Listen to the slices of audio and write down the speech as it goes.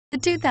The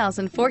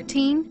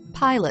 2014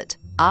 Pilot.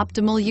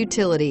 Optimal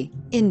utility,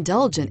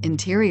 indulgent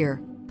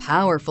interior,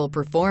 powerful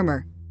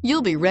performer.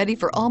 You'll be ready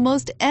for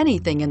almost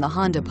anything in the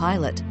Honda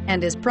Pilot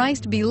and is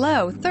priced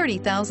below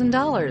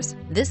 $30,000.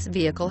 This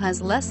vehicle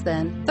has less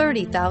than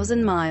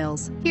 30,000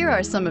 miles. Here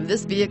are some of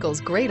this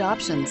vehicle's great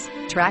options: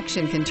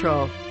 traction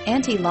control,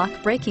 anti-lock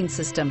braking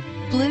system,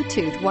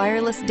 Bluetooth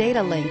wireless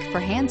data link for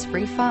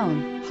hands-free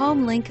phone,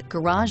 home link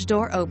garage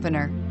door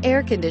opener,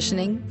 air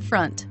conditioning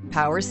front,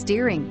 power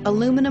steering,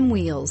 aluminum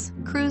wheels,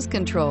 cruise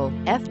control,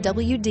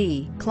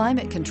 FWD,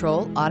 climate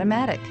control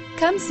automatic.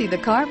 Come see the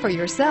car for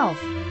yourself.